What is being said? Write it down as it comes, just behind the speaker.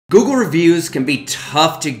Google reviews can be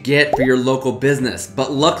tough to get for your local business,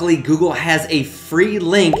 but luckily Google has a free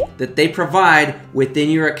link that they provide within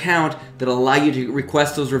your account that allow you to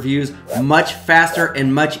request those reviews much faster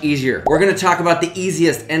and much easier. We're gonna talk about the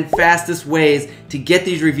easiest and fastest ways to get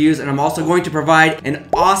these reviews, and I'm also going to provide an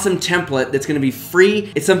awesome template that's gonna be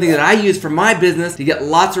free. It's something that I use for my business to get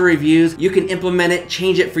lots of reviews. You can implement it,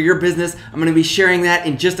 change it for your business. I'm gonna be sharing that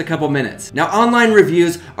in just a couple minutes. Now, online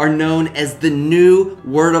reviews are known as the new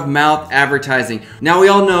word of mouth advertising. Now, we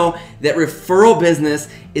all know that referral business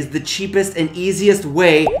is the cheapest and easiest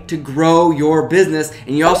way to grow your business,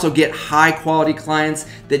 and you also get high quality clients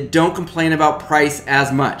that don't complain about price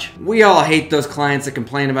as much. We all hate those clients that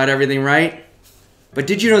complain about everything, right? But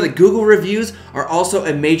did you know that Google reviews are also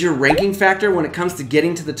a major ranking factor when it comes to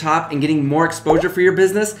getting to the top and getting more exposure for your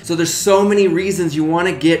business? So there's so many reasons you want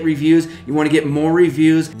to get reviews. You want to get more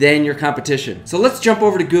reviews than your competition. So let's jump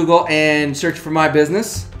over to Google and search for my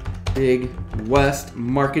business, Big West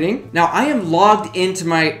Marketing. Now, I am logged into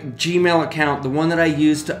my Gmail account, the one that I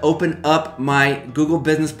use to open up my Google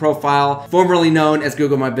business profile, formerly known as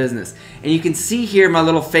Google My Business. And you can see here my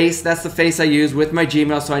little face. That's the face I use with my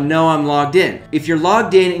Gmail, so I know I'm logged in. If you're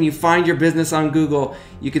logged in and you find your business on Google,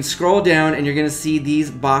 you can scroll down and you're gonna see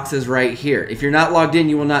these boxes right here. If you're not logged in,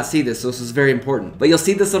 you will not see this, so this is very important. But you'll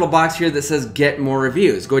see this little box here that says get more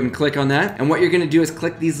reviews. Go ahead and click on that. And what you're gonna do is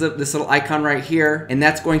click this little icon right here, and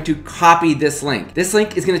that's going to copy this link. This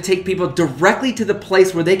link is gonna take people directly to the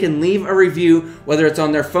place where they can leave a review, whether it's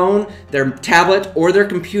on their phone, their tablet, or their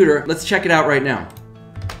computer. Let's check it out right now.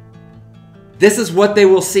 This is what they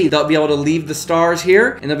will see. They'll be able to leave the stars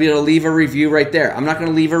here, and they'll be able to leave a review right there. I'm not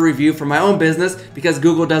gonna leave a review for my own business because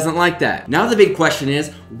Google doesn't like that. Now the big question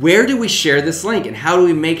is, where do we share this link, and how do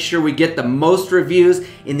we make sure we get the most reviews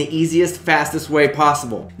in the easiest, fastest way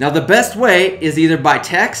possible? Now the best way is either by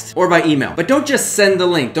text or by email. But don't just send the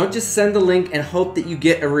link. Don't just send the link and hope that you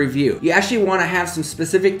get a review. You actually wanna have some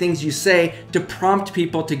specific things you say to prompt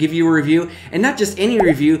people to give you a review, and not just any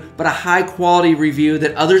review, but a high quality review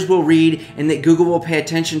that others will read and that Google will pay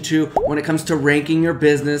attention to when it comes to ranking your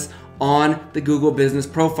business on the Google Business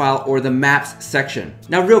Profile or the Maps section.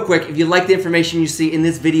 Now, real quick, if you like the information you see in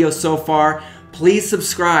this video so far, please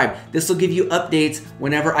subscribe. This will give you updates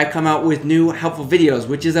whenever I come out with new helpful videos,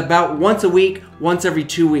 which is about once a week, once every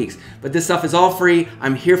 2 weeks. But this stuff is all free.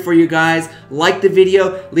 I'm here for you guys. Like the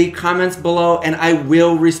video, leave comments below, and I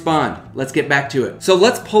will respond. Let's get back to it. So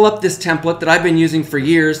let's pull up this template that I've been using for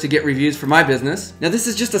years to get reviews for my business. Now, this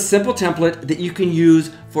is just a simple template that you can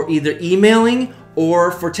use for either emailing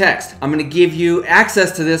or for text. I'm gonna give you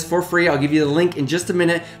access to this for free. I'll give you the link in just a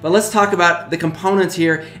minute, but let's talk about the components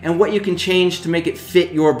here and what you can change to make it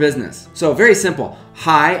fit your business. So very simple.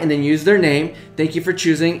 Hi, and then use their name. Thank you for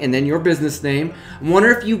choosing, and then your business name. I wonder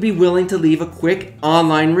if you'd be willing to leave a quick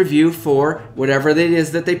online review for whatever it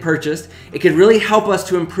is that they purchased. It could really help us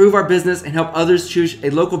to improve our business and help others choose a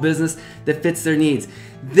local business that fits their needs.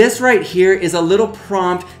 This right here is a little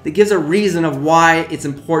prompt that gives a reason of why it's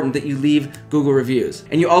important that you leave Google reviews.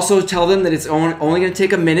 And you also tell them that it's only gonna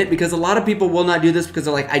take a minute, because a lot of people will not do this because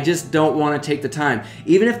they're like, I just don't wanna take the time.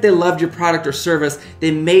 Even if they loved your product or service,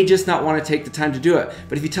 they may just not wanna take the time to do it.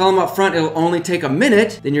 But if you tell them up front it'll only take a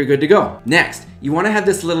minute, then you're good to go. Next, you wanna have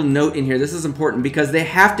this little note in here. This is important because they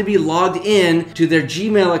have to be logged in to their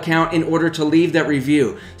Gmail account in order to leave that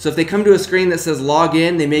review. So if they come to a screen that says log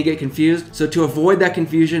in, they may get confused. So to avoid that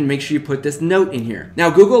confusion, make sure you put this note in here. Now,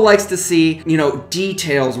 Google likes to see,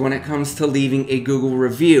 details when it comes to leaving a Google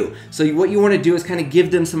review. So what you wanna do is kind of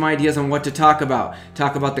give them some ideas on what to talk about.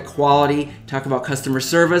 Talk about the quality, talk about customer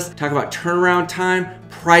service, talk about turnaround time,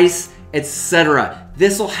 price, etc.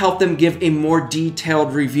 This will help them give a more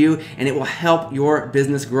detailed review, and it will help your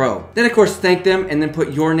business grow. Then of course, thank them and then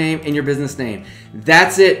put your name and your business name.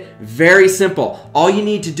 That's it. Very simple. All you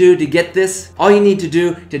need to do to get this, all you need to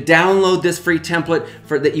do to download this free template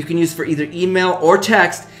that you can use for either email or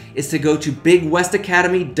text is to go to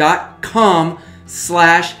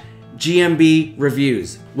bigwestacademy.com/GMB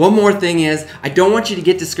reviews. One more thing is, I don't want you to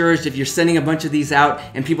get discouraged if you're sending a bunch of these out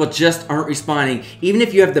and people just aren't responding. Even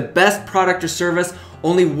if you have the best product or service,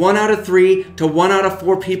 only 1 out of 3 to 1 out of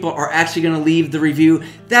 4 people are actually gonna leave the review.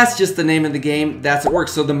 That's just the name of the game. That's what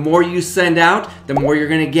works. So the more you send out, the more you're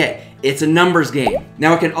gonna get. It's a numbers game.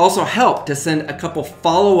 Now, it can also help to send a couple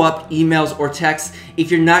follow-up emails or texts if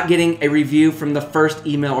you're not getting a review from the first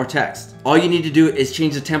email or text. All you need to do is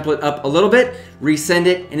change the template up a little bit, resend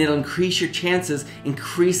it, and it'll increase your chances,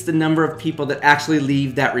 increase the number of people that actually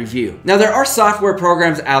leave that review. Now, there are software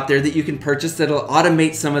programs out there that you can purchase that'll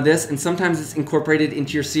automate some of this, and sometimes it's incorporated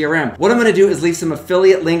into your CRM. What I'm gonna do is leave some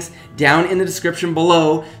affiliate links down in the description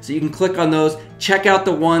below so you can click on those, check out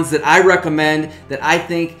the ones that I recommend that I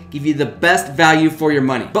think give you the best value for your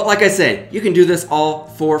money. But like I said, you can do this all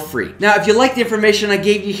for free. Now, if you like the information I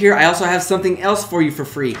gave you here, I also have something else for you for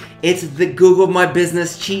free. It's the Google My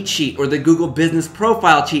Business cheat sheet, or the Google Business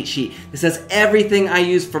Profile cheat sheet. This has everything I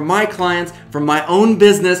use for my clients, for my own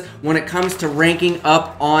business, when it comes to ranking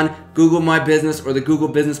up on Google My Business or the Google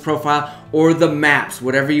Business Profile or the maps,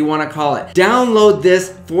 whatever you want to call it. Download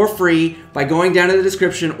this for free by going down in the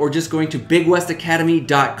description or just going to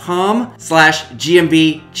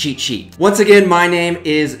bigwestacademy.com/GMB cheat sheet. Once again, my name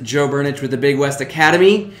is Joe Burnich with the Big West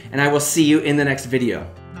Academy, and I will see you in the next video.